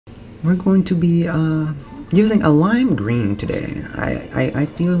We're going to be using a lime green today. I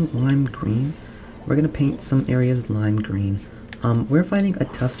feel lime green. We're gonna paint some areas lime green. We're fighting a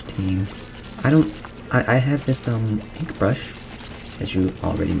tough team. I have this ink brush, as you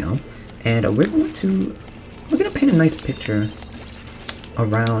already know, and we're gonna paint a nice picture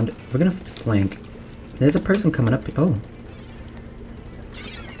around. We're gonna flank. There's a person coming up.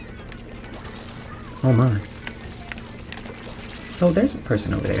 Oh my. So there's a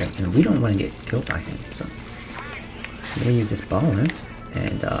person over there, and we don't want to get killed by him. So I'm gonna use this baller,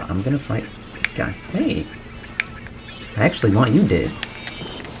 and I'm gonna fight this guy. Hey, I actually want you dead.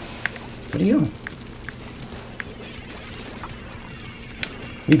 What are you?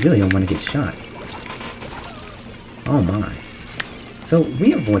 You really don't want to get shot. Oh my. So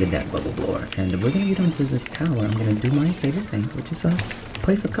we avoided that bubble blower, and we're gonna get onto this tower. I'm gonna do my favorite thing, which is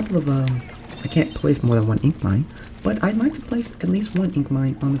place a couple of I can't place more than one ink mine, but I'd like to place at least one ink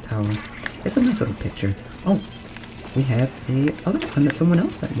mine on the tower. It's a nice little picture. Oh, we have someone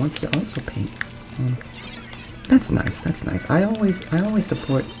else that wants to also paint. That's nice. That's nice. I always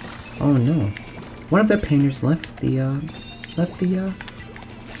support. Oh no, one of their painters left the art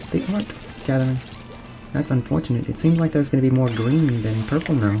gathering. That's unfortunate. It seems like there's going to be more green than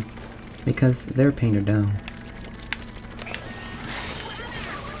purple now, because their painter down.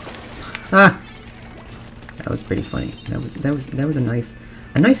 Ah, that was pretty funny. That was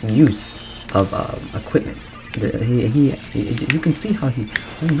a nice use of equipment. You can see how he.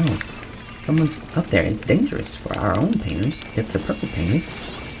 Oh no, someone's up there. It's dangerous for our own painters if the purple painters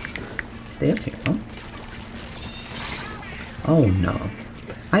stay up here. Oh no,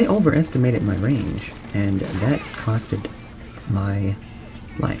 I overestimated my range, and that costed my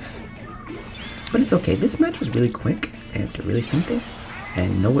life. But it's okay. This match was really quick and really simple.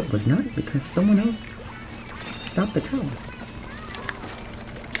 And no, it was not, because someone else stopped the tower.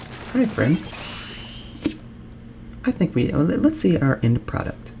 Hi, friend. I think let's see our end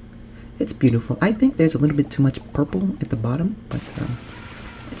product. It's beautiful. I think there's a little bit too much purple at the bottom, but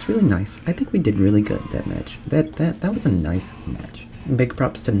it's really nice. I think we did really good that match. That was a nice match. Big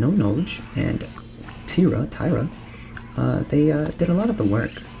props to NoNoj and Tyra. They did a lot of the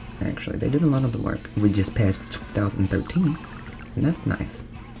work. Actually, they did a lot of the work. We just passed 2013. And that's nice.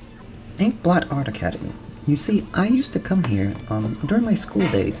 Inkblot Art Academy. You see, I used to come here during my school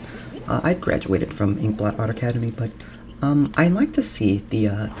days. I graduated from Inkblot Art Academy, but I like to see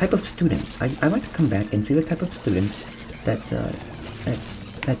the type of students. I like to come back and see the type of students that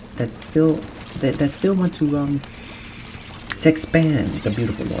still want to expand the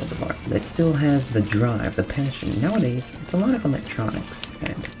beautiful world of art. That still have the drive, the passion. Nowadays, it's a lot of electronics.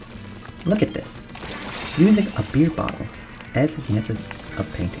 And look at this, using a beer bottle as his method of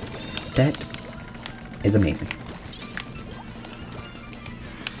painting. That is amazing.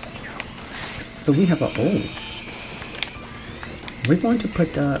 So we have we're going to put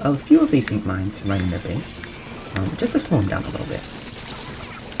a few of these ink mines right in their base, just to slow them down a little bit.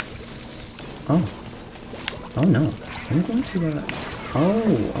 Oh no, I'm going to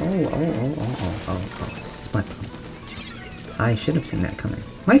spot bomb. I should have seen that coming.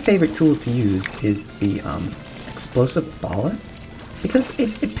 My favorite tool to use is the explosive baller, because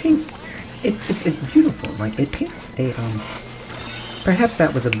it paints, it's beautiful. Like, it paints a perhaps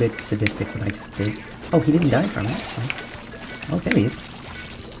that was a bit sadistic what I just did. Oh, he didn't die from it. So. Oh, there he is.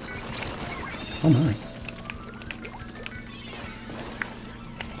 Oh my.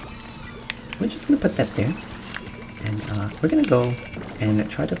 We're just gonna put that there, and we're gonna go and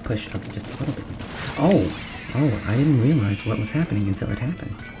try to push up just a little bit. Oh, I didn't realize what was happening until it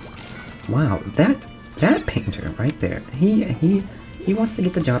happened. Wow, that painter right there, he wants to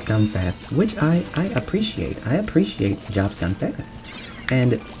get the job done fast, which I appreciate. I appreciate jobs done fast.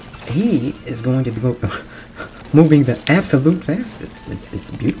 And he is going to be moving the absolute fastest.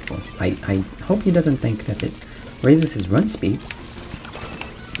 It's beautiful. I hope he doesn't think that it raises his run speed.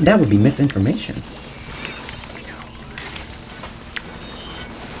 That would be misinformation.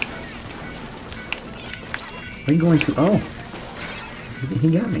 We're going to,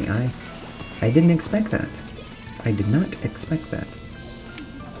 he got me. I didn't expect that. I did not expect that.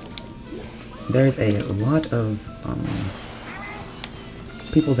 There's a lot of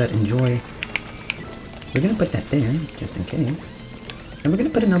people that enjoy. We're gonna put that there, just in case. And we're gonna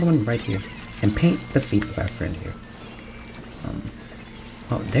put another one right here and paint the feet of our friend here.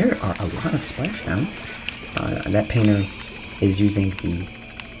 Oh, there are a lot of splashdowns. That painter is using the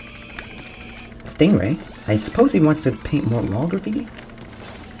Stingray. I suppose he wants to paint more wall graffiti.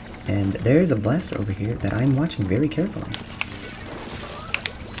 And there's a blaster over here that I'm watching very carefully.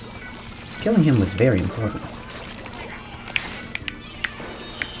 Killing him was very important.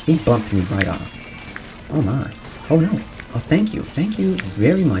 He bumped me right off. Oh my. Oh no. Oh, thank you. Thank you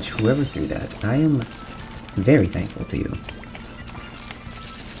very much, whoever threw that. I am very thankful to you.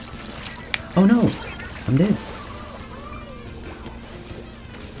 Oh no. I'm dead.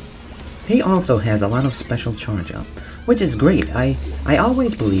 He also has a lot of special charge up, which is great. I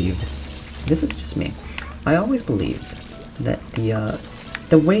always believed, this is just me, I always believed that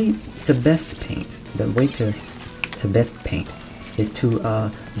the way to best paint, is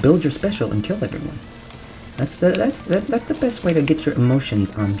to build your special and kill everyone. That's the best way to get your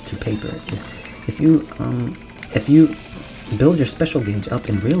emotions onto paper. If you build your special gauge up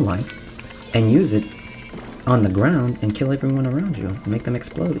in real life and use it on the ground and kill everyone around you, make them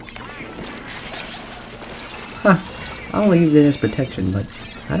explode. Huh. I only use it as protection, but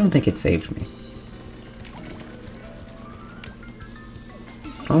I don't think it saved me.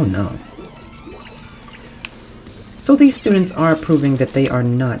 Oh no. So these students are proving that they are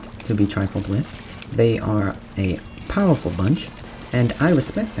not to be trifled with. They are a powerful bunch, and I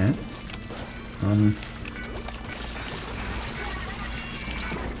respect that.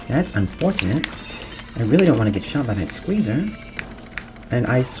 That's unfortunate. I really don't want to get shot by that squeezer. And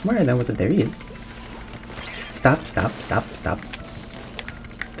I swear that was it. There he is. Stop, stop, stop, stop.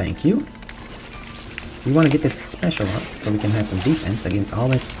 Thank you. We want to get this special up so we can have some defense against all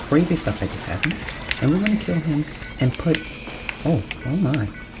this crazy stuff that just happened. And we're going to kill him and put... Oh my.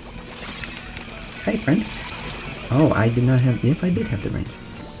 Hey, friend. Oh, I did not have... Yes, I did have the range.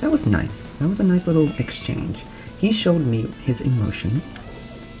 That was nice. That was a nice little exchange. He showed me his emotions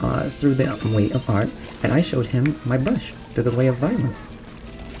through the way of art, and I showed him my brush through the way of violence.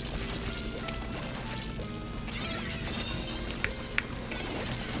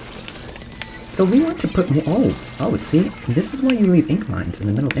 So we want to put... Oh, see? This is why you leave ink lines in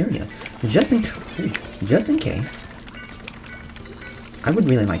the middle area. Just in case... I would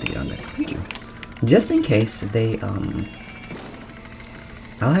really like to get on this. Thank you. Just in case they,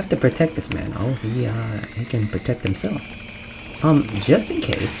 I'll have to protect this man. Oh, he can protect himself. Just in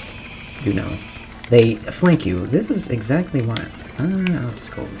case, you know, they flank you. This is exactly why. I'll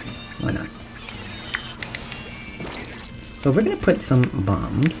just go with it. Why not? So we're gonna put some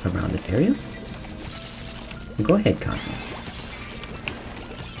bombs around this area. Go ahead, Cosmos.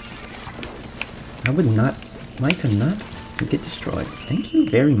 I would not like to not get destroyed. Thank you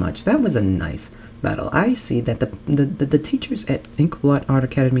very much. That was a nice battle. I see that the teachers at Inkblot Art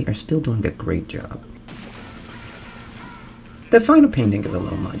Academy are still doing a great job. The final painting is a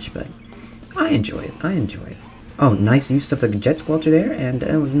little much, but I enjoy it. I enjoy it. Oh, nice use of the jet squelcher there, and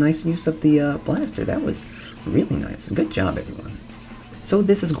it was nice use of the blaster. That was really nice. Good job, everyone. So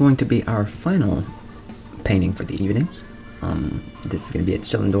this is going to be our final painting for the evening. This is going to be at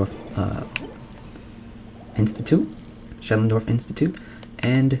Schellendorf Institute,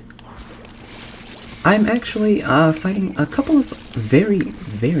 and I'm actually fighting a couple of very,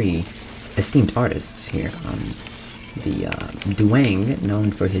 very esteemed artists here. The Duang,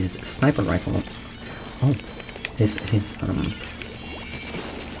 known for his sniper rifle. Oh, his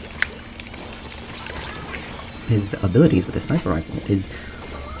abilities with the sniper rifle is.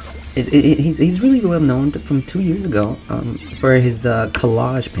 He's really well known from 2 years ago for his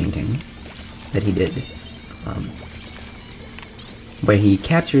collage painting that he did, where he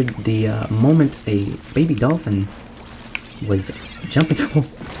captured the moment a baby dolphin was jumping. Oh.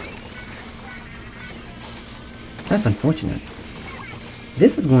 That's unfortunate.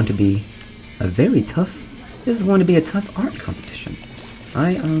 This is going to be a very tough. This is going to be a tough art competition.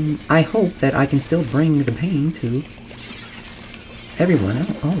 I hope that I can still bring the pain to everyone.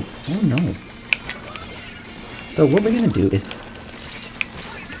 Oh no. So what we're gonna do is...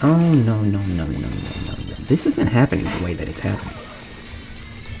 Oh no. This isn't happening the way that it's happening.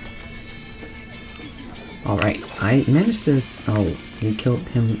 Alright, I managed to... Oh, you killed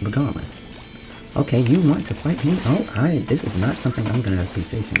him regardless. Okay, you want to fight me? Oh, this is not something I'm gonna be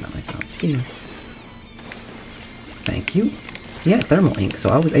facing by myself. See ya. Thank you. He had thermal ink, so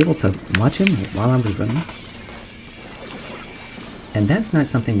I was able to watch him while I was running. And that's not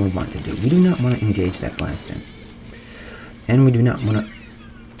something we want to do. We do not want to engage that blaster. And we do not want to...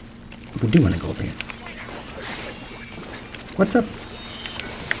 We do want to go over here. What's up?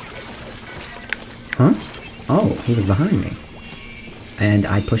 Huh? Oh, he was behind me. And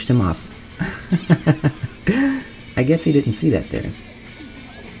I pushed him off. I guess he didn't see that there.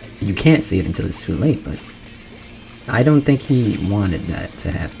 You can't see it until it's too late, but... I don't think he wanted that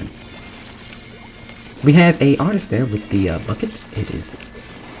to happen. We have a artist there with the bucket. It is...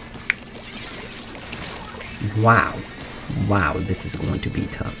 Wow. Wow, this is going to be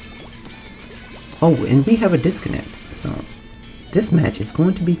tough. Oh, and we have a disconnect, so... This match is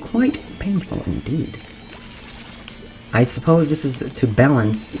going to be quite painful indeed. I suppose this is to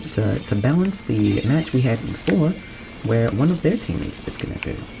balance the match we had before, where one of their teammates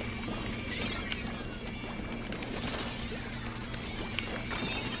disconnected.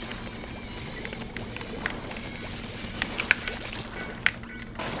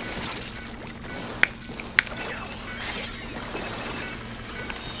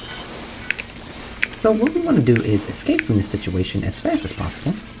 So what we want to do is escape from this situation as fast as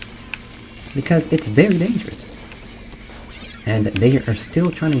possible, because it's very dangerous. And they are still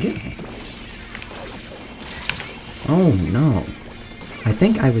trying to get me. Oh no. I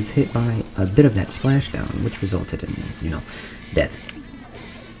think I was hit by a bit of that splashdown, which resulted in, you know, death.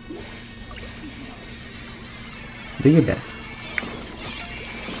 Do your best.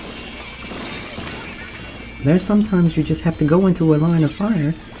 There's sometimes you just have to go into a line of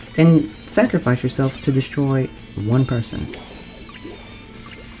fire and sacrifice yourself to destroy one person.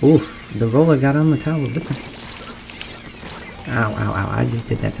 Oof, the roller got on the tower with them. Ow, ow, ow, I just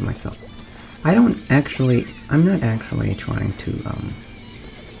did that to myself. I'm not actually trying to,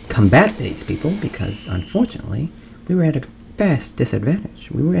 combat these people, because, unfortunately, we were at a vast disadvantage.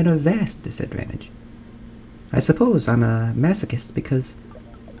 I suppose I'm a masochist, because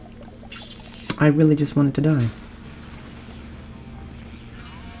I really just wanted to die.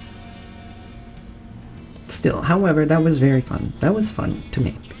 Still, however, that was very fun. That was fun to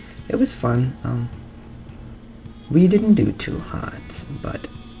me. It was fun. We didn't do too hot, but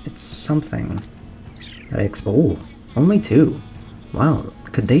it's something that oh, only 2. Wow,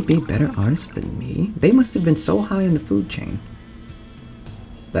 could they be better artists than me? They must have been so high in the food chain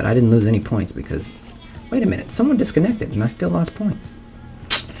that I didn't lose any points because... Wait a minute, someone disconnected and I still lost points.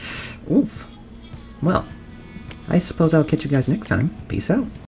 Oof. Well, I suppose I'll catch you guys next time. Peace out.